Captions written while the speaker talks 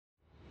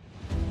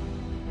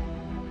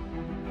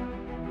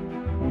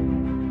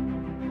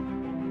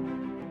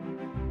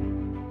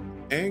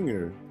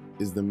Anger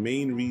is the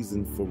main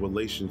reason for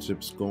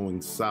relationships going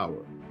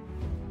sour.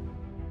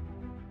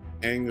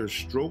 Anger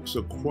strokes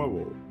a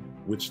quarrel,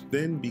 which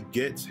then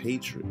begets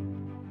hatred,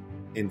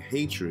 and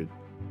hatred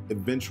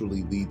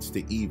eventually leads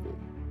to evil.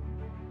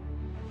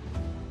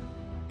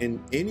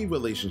 In any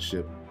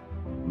relationship,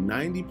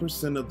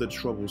 90% of the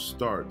trouble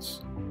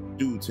starts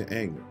due to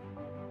anger.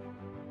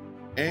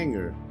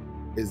 Anger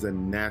is a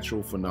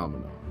natural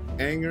phenomenon.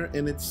 Anger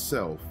in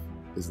itself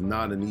is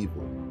not an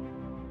evil.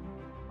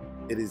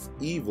 It is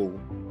evil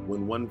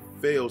when one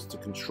fails to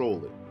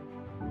control it,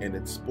 and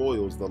it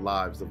spoils the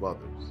lives of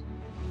others.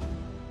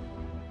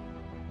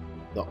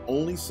 The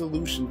only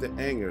solution to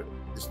anger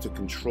is to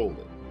control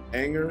it.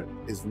 Anger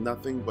is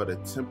nothing but a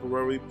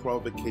temporary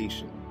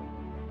provocation.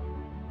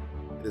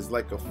 It is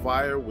like a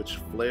fire which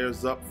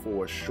flares up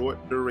for a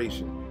short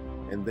duration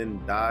and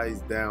then dies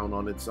down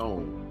on its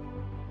own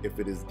if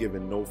it is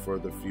given no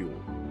further fuel.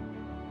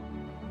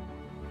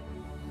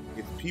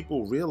 If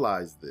people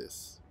realize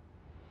this,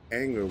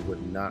 anger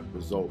would not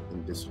result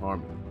in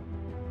disharmony.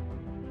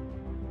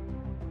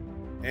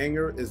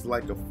 Anger is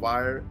like a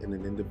fire in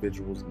an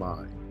individual's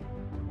mind.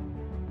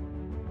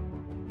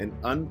 An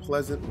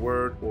unpleasant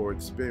word or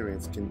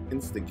experience can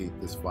instigate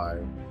this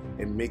fire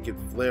and make it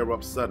flare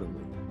up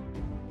suddenly.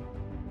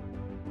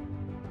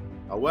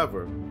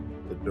 However,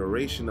 the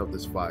duration of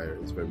this fire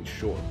is very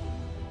short.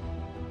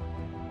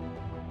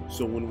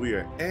 So when we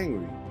are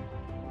angry,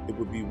 it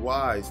would be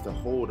wise to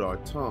hold our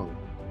tongue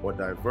or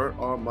divert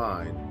our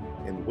mind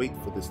and wait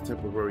for this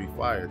temporary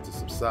fire to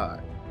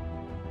subside.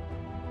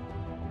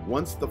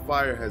 Once the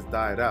fire has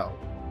died out,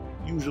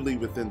 usually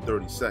within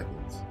 30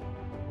 seconds,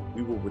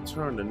 we will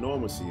return to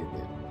normalcy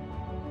again.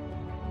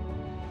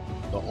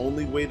 The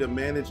only way to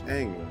manage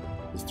anger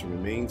is to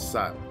remain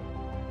silent.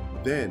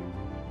 Then,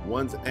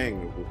 one's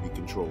anger will be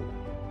controlled.